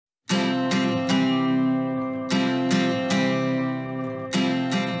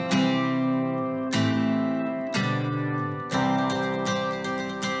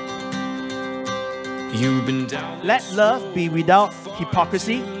Let love be without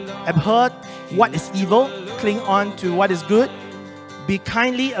hypocrisy. Abhor what is evil. Cling on to what is good. Be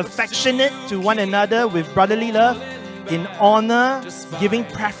kindly affectionate to one another with brotherly love. In honor, giving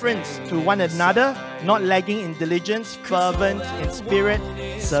preference to one another, not lagging in diligence, fervent in spirit,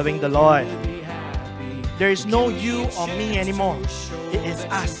 serving the Lord. There is no you or me anymore. It is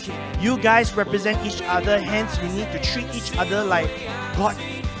us. You guys represent each other, hence you need to treat each other like God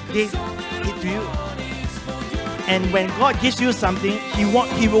gave it to you. And when God gives you something, He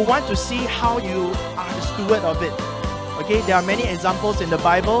will want to see how you are the steward of it. Okay, there are many examples in the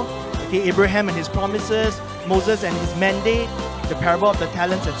Bible. Okay, Abraham and his promises, Moses and his mandate, the parable of the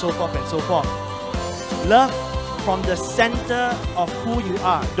talents, and so forth and so forth. Love from the center of who you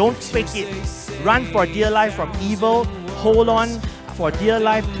are. Don't fake it. Run for dear life from evil. Hold on for dear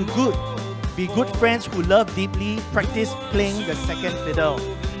life to good. Be good friends who love deeply. Practice playing the second fiddle.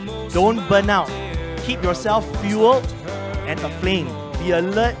 Don't burn out. Keep yourself fueled and aflame. Be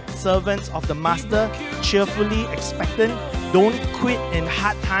alert servants of the Master, cheerfully expectant. Don't quit in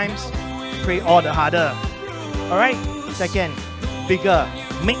hard times. Pray all the harder. Alright? Second, bigger.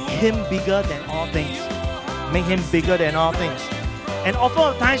 Make Him bigger than all things. Make Him bigger than all things. And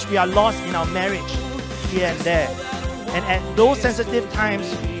often times we are lost in our marriage, here and there. And at those sensitive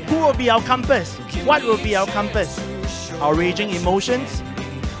times, who will be our compass? What will be our compass? Our raging emotions,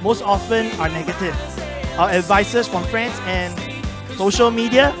 most often are negative. Our advices from friends and social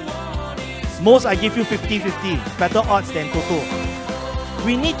media, most I give you 50-50, better odds than Coco.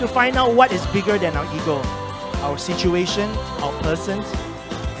 We need to find out what is bigger than our ego, our situation, our persons,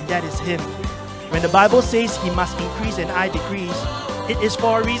 and that is Him. When the Bible says He must increase and I decrease, it is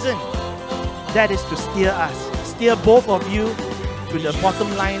for a reason. That is to steer us, steer both of you to the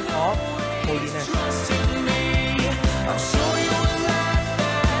bottom line of holiness.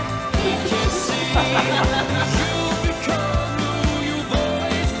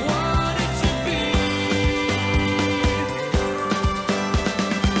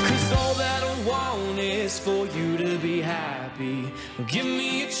 For you to be happy, give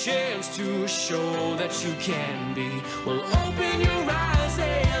me a chance to show that you can be. Well, open your eyes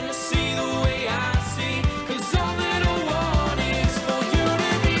and see the way I see. 'Cause all that I want is for you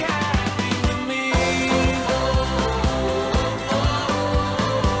to be happy with me.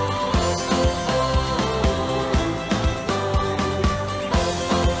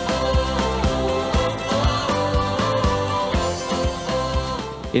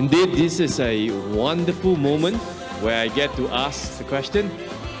 Indeed, this is a wonderful moment where I get to ask the question,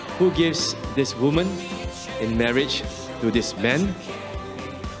 who gives this woman in marriage to this man?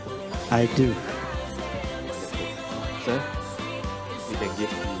 I do. Sir, you can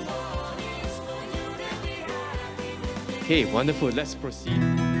give me. Okay, wonderful. Let's proceed.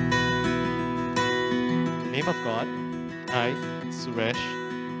 In the name of God, I, Suresh,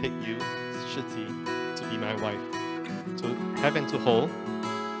 take you, Shiqi, to be my wife, to have and to hold,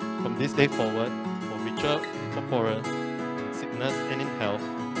 from this day forward, for richer, for poorer, in sickness and in health,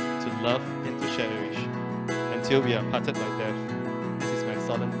 to love and to cherish, until we are parted by death. This is my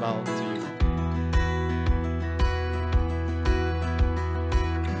solemn vow to you.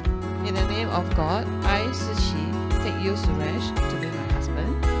 In the name of God, I, Shiqi, take you, Suresh, to be my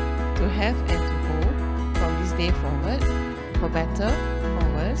husband, to have and to hold, from this day forward, for better, for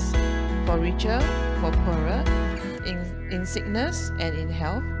worse, for richer, for poorer, in sickness and in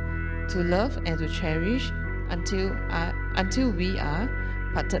health, to love and to cherish until we are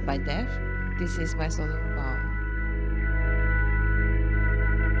parted by death. This is my solemn vow.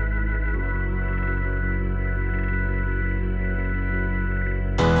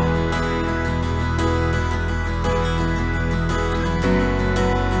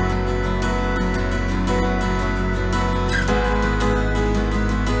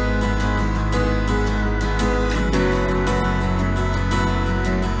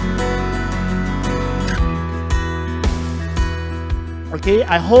 Okay,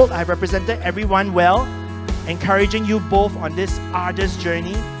 I hope I've represented everyone well, encouraging you both on this arduous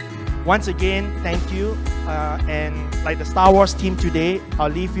journey. Once again, thank you. And like the Star Wars team today, I'll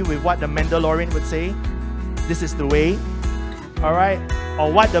leave you with what the Mandalorian would say. This is the way. Alright?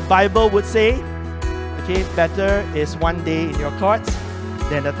 Or what the Bible would say. Okay, better is one day in your courts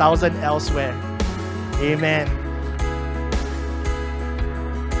than 1,000 elsewhere. Amen.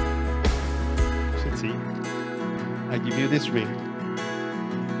 Shiqi, I give you this ring.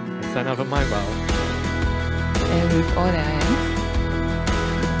 Sign over my vow. And with all that I am,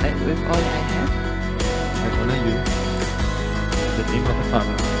 and with all that I have, I honor you in the name of the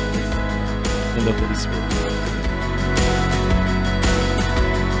Father and the Holy Spirit.